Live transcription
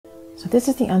So this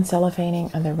is the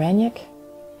uncellophaning of the Rainyk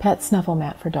Pet Snuffle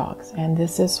mat for dogs, and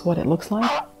this is what it looks like.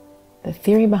 The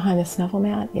theory behind the snuffle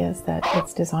mat is that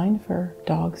it's designed for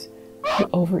dogs who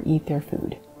overeat their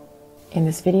food. In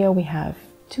this video we have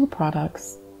two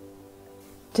products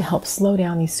to help slow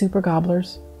down these super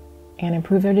gobblers and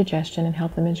improve their digestion and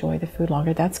help them enjoy the food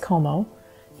longer. That's Como.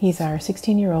 He's our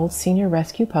 16-year-old senior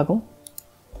rescue puggle.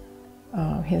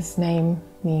 His name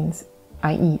means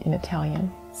I eat in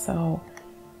Italian, so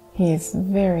he's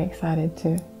very excited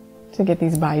to get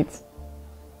these bites.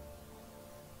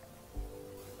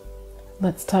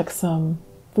 Let's tuck some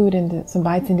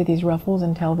bites into these ruffles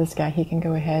and tell this guy he can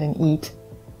go ahead and eat.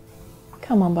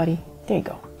 Come on, buddy. There you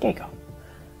go. There you go.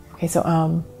 Okay,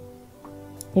 so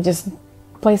you just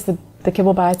place the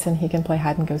kibble bites and he can play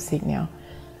hide and go seek now.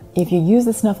 If you use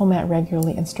the snuffle mat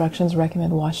regularly, instructions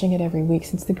recommend washing it every week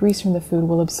since the grease from the food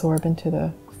will absorb into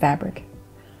the fabric.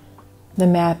 The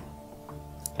mat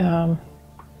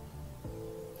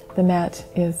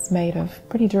is made of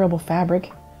pretty durable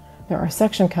fabric. There are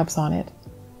suction cups on it.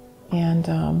 And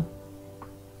come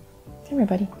here,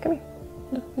 buddy. Come here.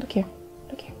 Look here.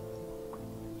 Look here.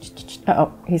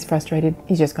 Uh-oh, he's frustrated.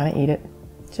 He's just gonna eat it.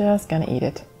 Just gonna eat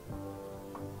it.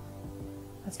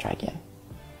 Let's try again.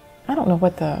 I don't know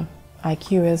what the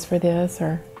IQ is for this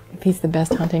or if he's the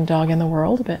best hunting dog in the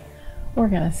world, but we're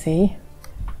gonna see.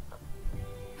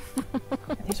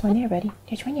 There's one there, buddy.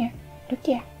 There's one there. Look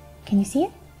there. Can you see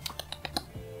it?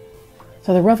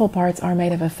 So the ruffle parts are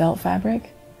made of a felt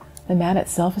fabric. The mat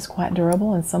itself is quite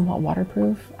durable and somewhat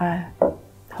waterproof. I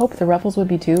hope the ruffles would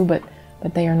be too, but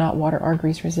they are not water or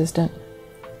grease resistant.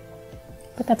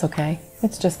 But that's okay.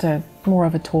 It's just more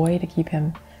of a toy to keep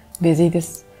him busy.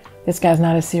 This guy's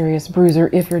not a serious bruiser.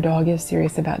 If your dog is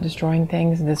serious about destroying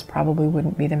things, this probably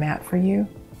wouldn't be the mat for you.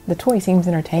 The toy seems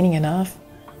entertaining enough.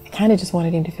 I kind of just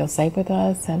wanted him to feel safe with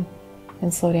us and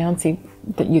slow down. See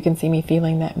that you can see me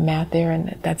feeling that mat there,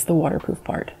 and that's the waterproof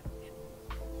part.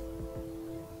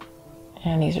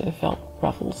 And these are the felt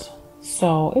ruffles.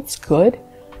 So it's good.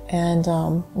 And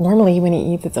normally when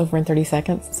he eats, it's over in 30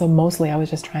 seconds. So mostly I was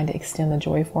just trying to extend the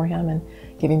joy for him and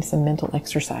give him some mental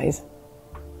exercise.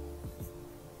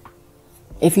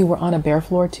 If you were on a bare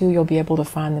floor too, you'll be able to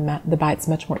find the bites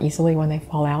much more easily when they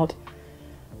fall out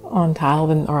on tile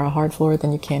or a hard floor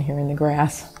than you can here in the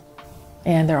grass.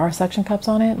 And there are suction cups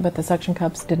on it, but the suction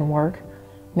cups didn't work.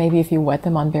 Maybe if you wet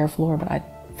them on bare floor, but I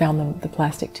found the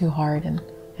plastic too hard and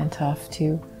tough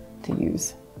to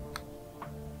use.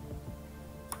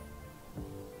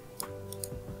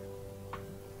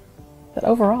 But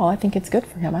overall, I think it's good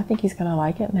for him. I think he's gonna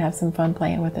like it and have some fun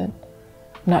playing with it.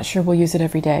 I'm not sure we'll use it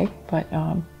every day, but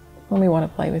when we want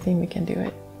to play with him, we can do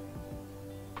it.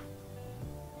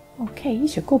 Okay,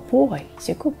 he's a good boy. He's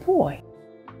a good boy.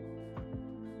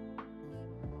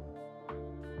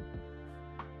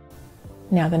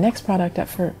 Now, the next product up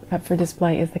for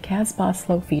display is the Kasbah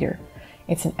Slow Feeder.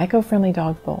 It's an eco-friendly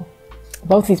dog bowl.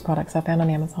 Both these products I found on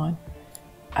Amazon.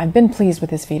 I've been pleased with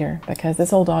this feeder because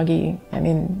this old doggy, I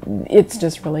mean, it's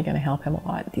just really going to help him a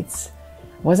lot.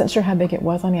 Wasn't sure how big it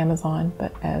was on Amazon,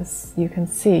 but as you can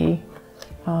see,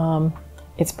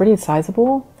 it's pretty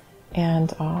sizable,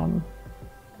 and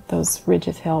those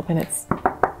ridges help, and it's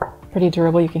pretty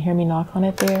durable. You can hear me knock on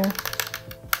it there,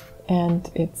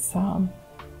 and it's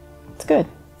good.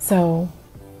 So,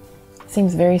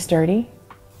 seems very sturdy.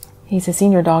 He's a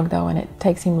senior dog though, and it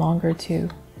takes him longer to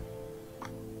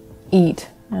eat,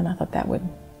 and I thought that would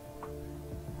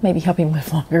maybe help him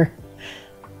live longer.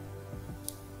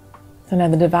 So now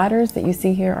the dividers that you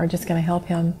see here are just going to help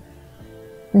him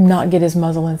not get his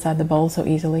muzzle inside the bowl so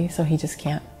easily, so he just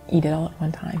can't eat it all at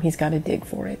one time. He's got to dig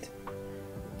for it.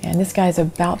 And this guy's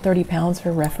about 30 pounds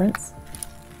for reference.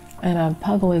 And a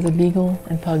puggle is a beagle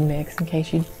and pug mix, in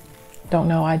case you don't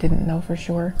know. I didn't know for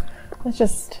sure. Let's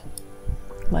just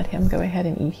let him go ahead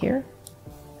and eat here.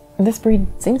 And this breed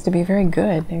seems to be very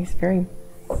good. He's very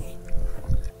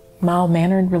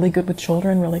mild-mannered, really good with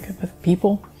children, really good with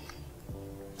people.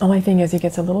 Only thing is he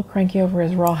gets a little cranky over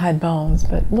his rawhide bones,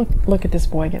 but look at this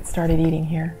boy get started eating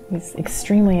here. He's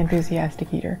extremely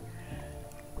enthusiastic eater.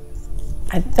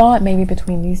 I thought maybe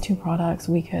between these two products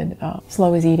we could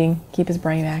slow his eating, keep his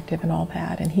brain active and all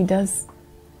that, and he does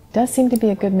seem to be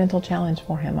a good mental challenge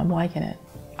for him. I'm liking it.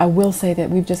 I will say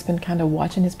that we've just been kind of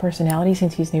watching his personality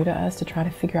since he's new to us to try to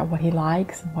figure out what he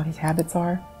likes and what his habits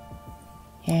are.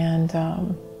 And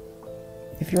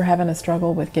if you're having a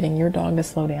struggle with getting your dog to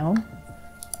slow down,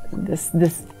 this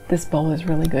bowl is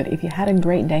really good. If you had a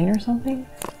Great Dane or something,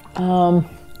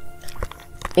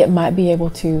 it might be able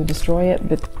to destroy it,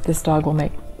 but this dog will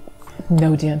make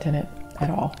no dent in it at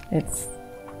all. It's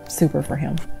super for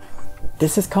him.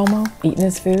 this is Como eating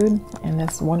his food in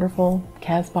this wonderful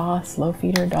Kasbah slow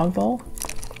feeder dog bowl.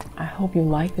 I hope you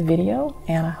like the video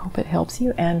and I hope it helps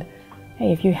you. And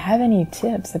hey, if you have any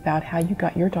tips about how you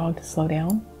got your dog to slow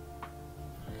down,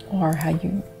 or how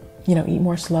you eat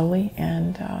more slowly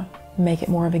and make it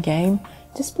more of a game,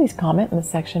 just please comment in the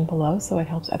section below so it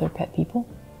helps other pet people.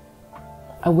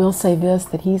 I will say this,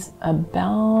 that he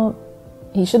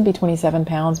should be 27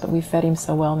 pounds, but we've fed him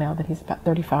so well now that he's about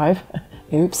 35.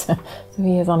 Oops. So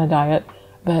he is on a diet.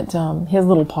 But his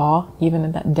little paw, even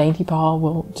in that dainty paw,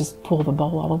 will just pull the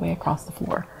bowl all the way across the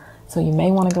floor. So you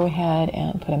may want to go ahead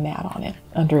and put a mat on it,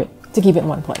 under it, to keep it in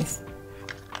one place.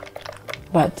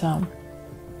 But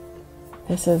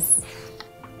this is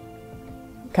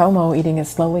Como eating as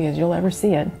slowly as you'll ever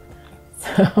see it.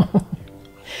 So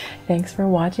thanks for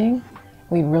watching.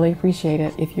 We'd really appreciate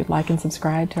it if you'd like and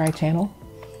subscribe to our channel,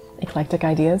 Eclectic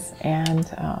Ideas. And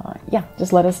yeah,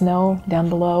 just let us know down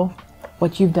below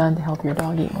what you've done to help your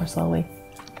dog eat more slowly.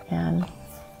 And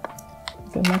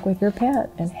good luck with your pet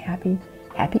and happy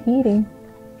eating.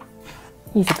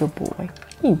 He's a good boy.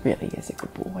 He really is a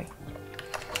good boy.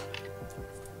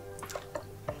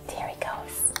 There he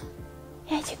goes.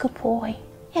 He's a good boy.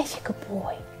 He's a good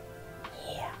boy.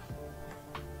 Yeah.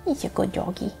 He's a good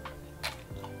doggy.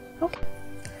 Okay.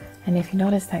 And if you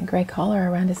notice that gray collar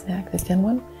around his neck, this thin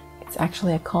one, it's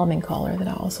actually a calming collar that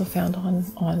I also found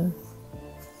on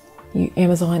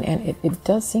Amazon, and it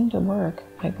does seem to work.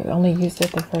 I only used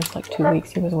it the first like 2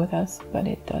 weeks he was with us, but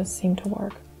it does seem to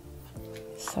work.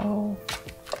 So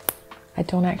I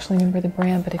don't actually remember the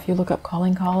brand, but if you look up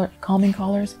calming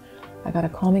collars, I got a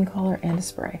calming collar and a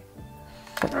spray.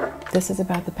 But this is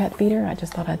about the pet feeder. I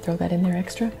just thought I'd throw that in there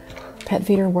extra. Pet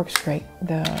feeder works great.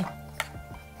 The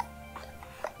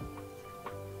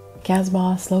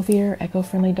Kasbah slow feeder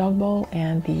eco-friendly dog bowl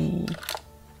and the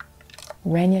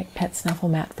Rainyk Pet Snuffle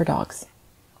mat for dogs.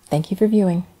 Thank you for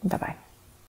viewing. Bye-bye.